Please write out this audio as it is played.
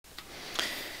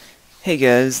Hey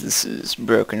guys, this is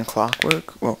Broken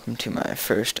Clockwork. Welcome to my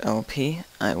first LP.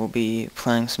 I will be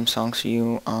playing some songs for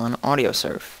you on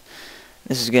Audiosurf.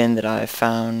 This is a game that I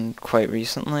found quite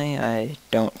recently. I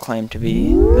don't claim to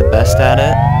be the best at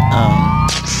it.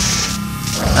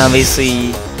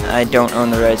 Obviously, I don't own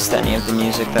the rights to any of the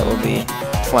music that we'll be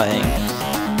playing.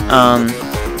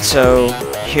 So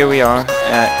here we are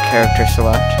at Character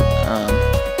Select.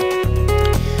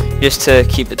 Just to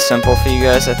keep it simple for you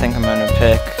guys, I think I'm going to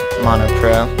pick Mono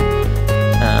Pro.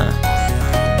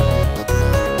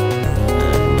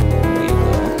 We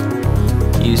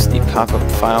will use the pop-up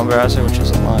file browser, which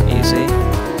is a lot easier.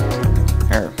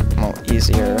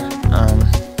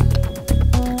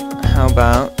 How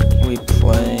about we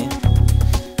play?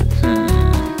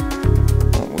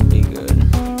 What would be good?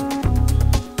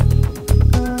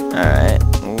 Alright,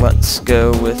 let's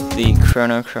go with the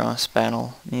Chrono Cross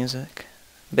battle music.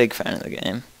 Big fan of the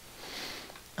game.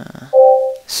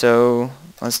 So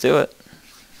let's do it.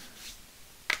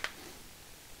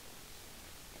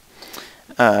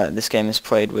 This game is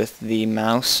played with the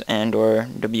mouse and or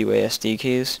WASD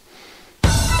keys.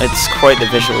 It's quite the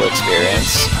visual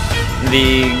experience.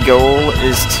 The goal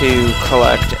is to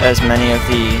collect as many of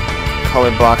the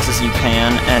colored blocks as you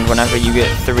can, and whenever you get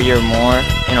 3 or more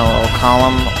in a little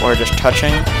column or just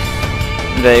touching,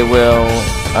 they will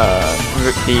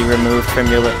be removed from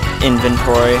your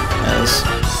inventory, as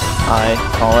I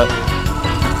call it.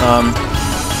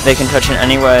 They can touch in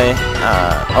any way.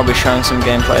 I'll be showing some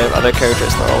gameplay of other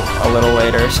characters a little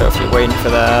later, so if you're waiting for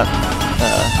that,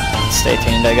 stay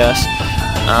tuned, I guess.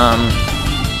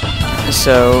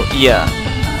 So yeah,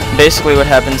 basically what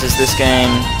happens is this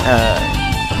game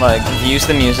views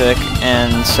the music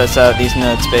and sets out these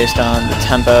notes based on the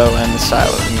tempo and the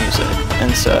style of the music,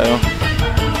 and so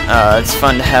it's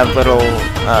fun to have little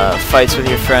fights with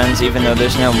your friends. Even though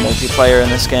there's no multiplayer in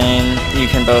this game, you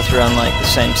can both run like the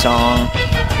same song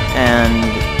and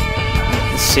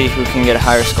see who can get a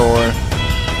higher score.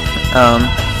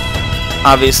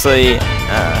 Obviously,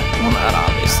 well, not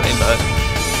obviously, but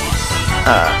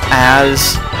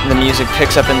as the music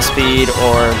picks up in speed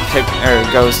or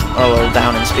goes a little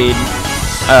down in speed,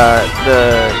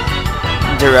 the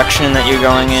direction that you're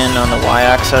going in on the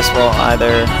y-axis will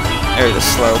the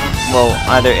slope will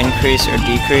either increase or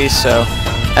decrease. So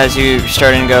as you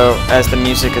start and go, as the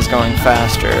music is going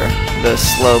faster, the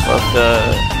slope of the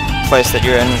place that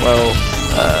you're in will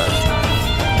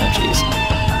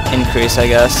increase, I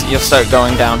guess. You'll start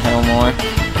going downhill more,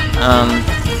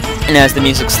 and as the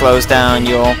music slows down,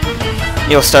 you'll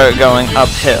start going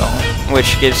uphill,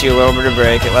 which gives you a little bit of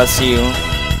break. It lets you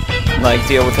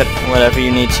deal with it whatever you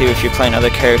need to. If you're playing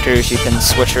other characters, you can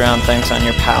switch around things on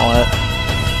your palette.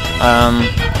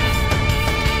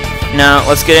 Now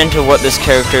let's get into what this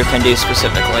character can do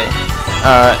specifically.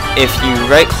 If you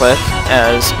right click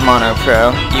as Mono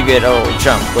Pro, you get a little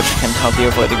jump, which can help you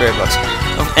avoid the gray bricks.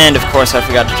 And of course I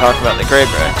forgot to talk about the gray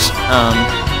bricks.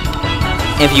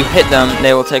 If you hit them,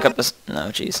 they will take up a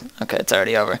okay, it's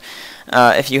already over.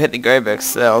 If you hit the gray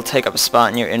bricks, they'll take up a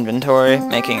spot in your inventory,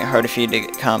 making it harder for you to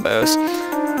get combos.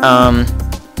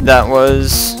 That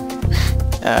was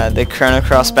the Chrono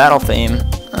Cross battle theme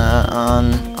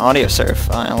on Audiosurf.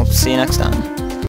 I'll see you next time.